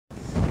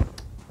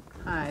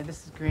Hi,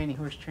 this is Granny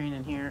Horse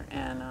Training here,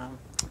 and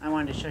I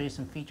wanted to show you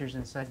some features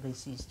inside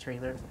Lacey's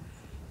trailer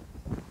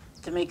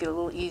to make it a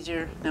little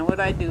easier. Now what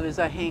I do is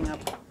I hang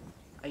up,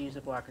 I use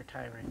a blocker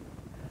tie ring.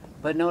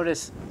 But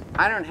notice,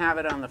 I don't have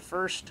it on the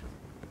first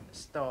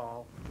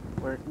stall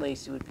where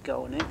Lacey would be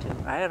going into.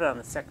 I have it on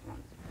the second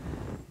one.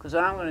 Because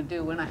what I'm going to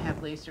do when I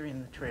have Lacey in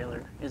the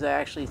trailer is I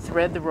actually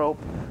thread the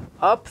rope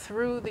up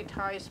through the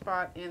tie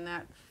spot in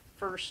that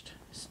first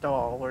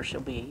stall where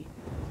she'll be,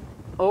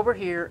 over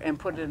here, and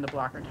put it in the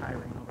blocker tie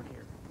ring over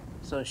here.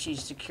 So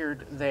she's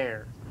secured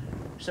there.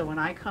 So when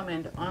I come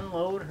in to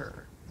unload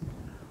her,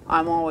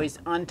 I'm always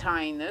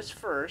untying this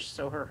first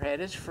so her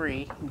head is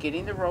free,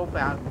 getting the rope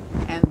out,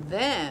 and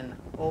then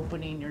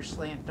opening your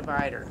slant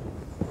divider.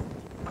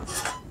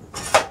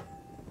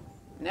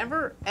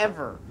 Never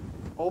ever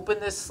open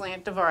this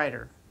slant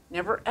divider.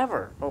 Never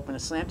ever open a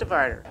slant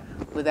divider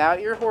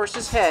without your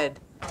horse's head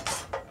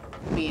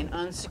being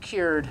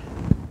unsecured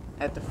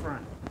at the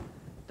front.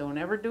 Don't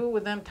ever do it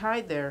with them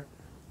tied there,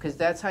 because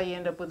that's how you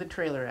end up with a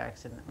trailer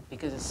accident.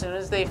 Because as soon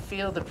as they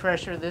feel the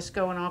pressure of this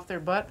going off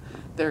their butt,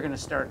 they're going to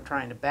start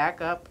trying to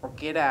back up or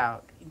get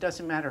out. It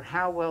doesn't matter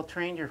how well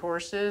trained your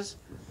horse is,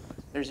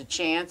 there's a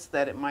chance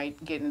that it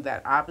might get into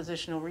that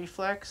oppositional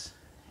reflex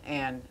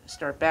and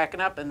start backing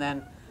up, and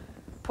then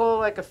pull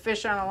like a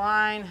fish on a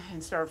line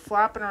and start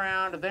flopping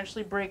around,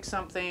 eventually break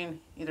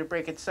something, either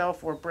break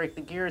itself or break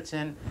the gear it's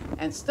in,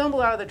 and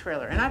stumble out of the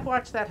trailer. And I've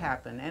watched that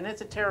happen, and it's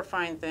a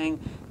terrifying thing,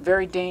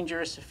 very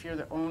dangerous if you're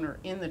the owner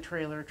in the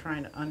trailer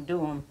trying to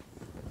undo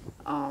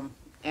them,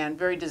 and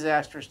very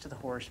disastrous to the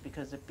horse,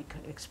 because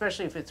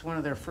especially if it's one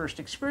of their first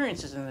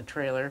experiences in the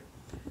trailer,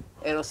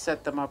 it'll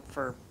set them up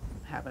for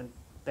having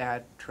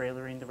bad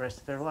trailering the rest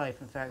of their life.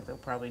 In fact, they'll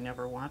probably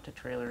never want to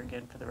trailer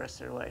again for the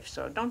rest of their life.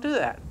 So don't do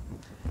that.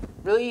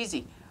 Really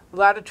easy. A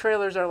lot of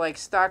trailers are like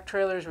stock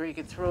trailers where you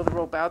can throw the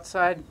rope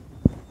outside,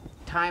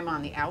 tie them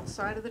on the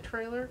outside of the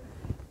trailer,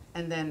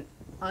 and then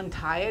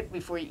untie it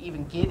before you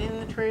even get in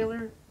the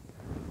trailer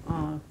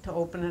to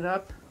open it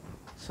up.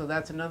 So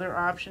that's another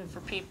option for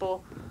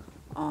people.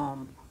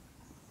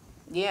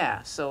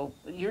 Yeah, so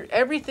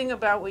everything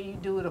about what you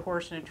do with a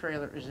horse in a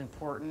trailer is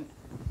important.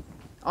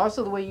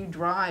 Also, the way you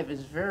drive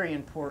is very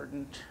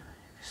important.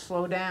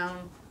 Slow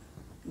down.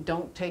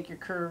 Don't take your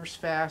curves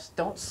fast.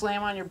 Don't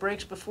slam on your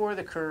brakes before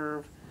the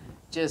curve.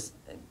 Just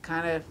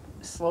kind of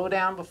slow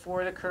down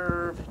before the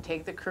curve.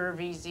 Take the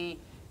curve easy.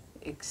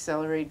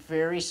 Accelerate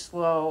very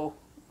slow,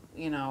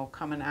 you know,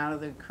 coming out of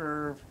the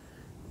curve.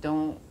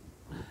 Don't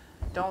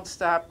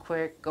stop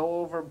quick. Go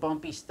over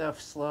bumpy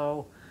stuff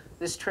slow.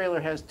 This trailer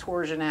has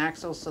torsion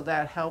axles, so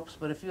that helps.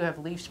 But if you have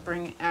leaf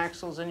spring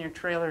axles in your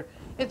trailer,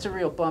 it's a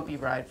real bumpy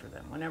ride for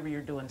them. Whenever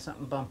you're doing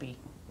something bumpy,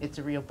 it's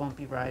a real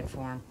bumpy ride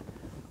for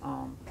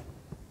them.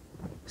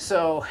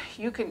 So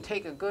you can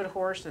take a good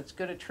horse that's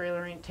good at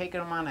trailering, taking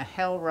them on a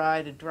hell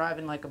ride and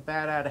driving like a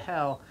bat out of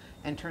hell,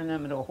 and turn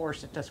them into a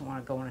horse that doesn't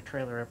want to go in a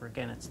trailer ever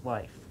again in its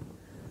life.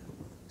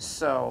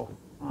 So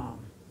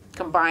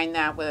combine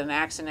that with an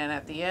accident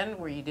at the end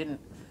where you didn't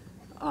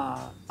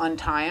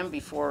untie him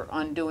before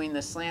undoing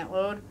the slant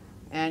load,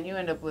 and you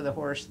end up with a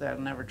horse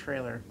that'll never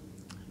trailer.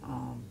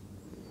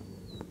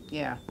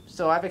 Yeah,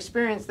 so I've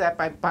experienced that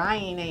by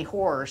buying a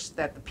horse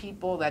that the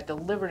people that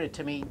delivered it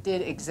to me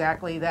did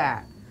exactly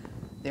that.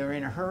 They were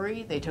in a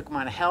hurry. They took him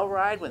on a hell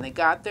ride. When they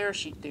got there,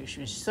 she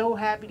was so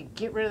happy to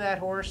get rid of that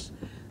horse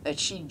that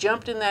she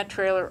jumped in that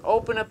trailer,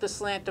 opened up the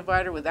slant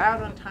divider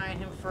without untying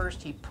him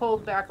first. He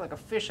pulled back like a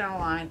fish on a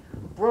line,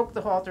 broke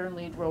the halter and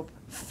lead rope,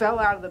 fell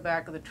out of the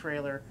back of the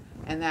trailer,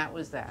 and that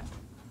was that.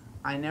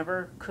 I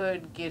never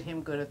could get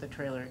him good at the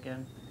trailer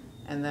again.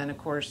 And then, of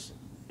course,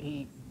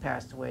 he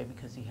passed away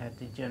because he had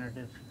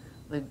degenerative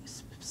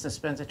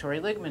suspensory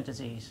ligament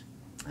disease.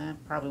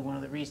 Probably one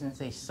of the reasons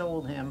they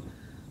sold him,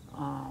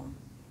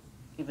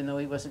 even though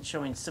he wasn't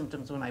showing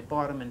symptoms when I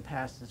bought him and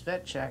passed his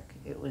vet check,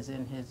 it was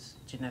in his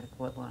genetic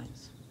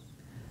bloodlines.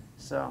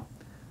 So,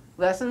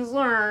 lessons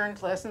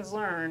learned, lessons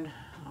learned.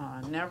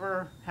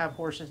 Never have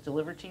horses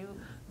delivered to you.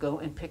 Go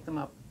and pick them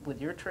up with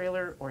your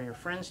trailer or your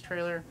friend's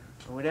trailer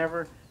or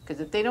whatever,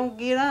 because if they don't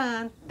get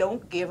on,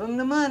 don't give them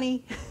the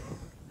money.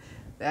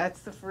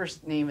 That's the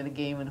first name of the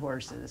game with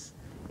horses.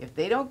 If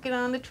they don't get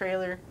on the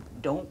trailer,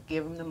 don't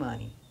give them the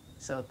money.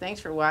 So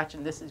thanks for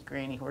watching. This is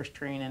Granny Horse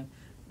Training.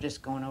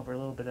 Just going over a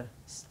little bit of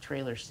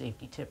trailer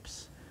safety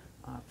tips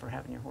for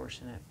having your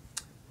horse in it.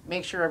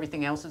 Make sure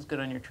everything else is good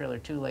on your trailer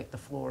too, like the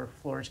floor.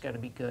 Floor's got to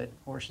be good.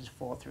 Horses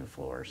fall through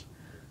floors.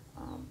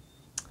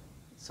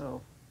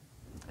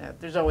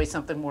 There's always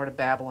something more to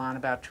babble on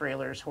about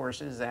trailers,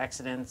 horses,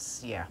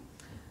 accidents. Yeah.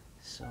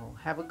 So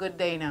have a good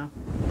day now.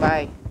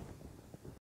 Bye.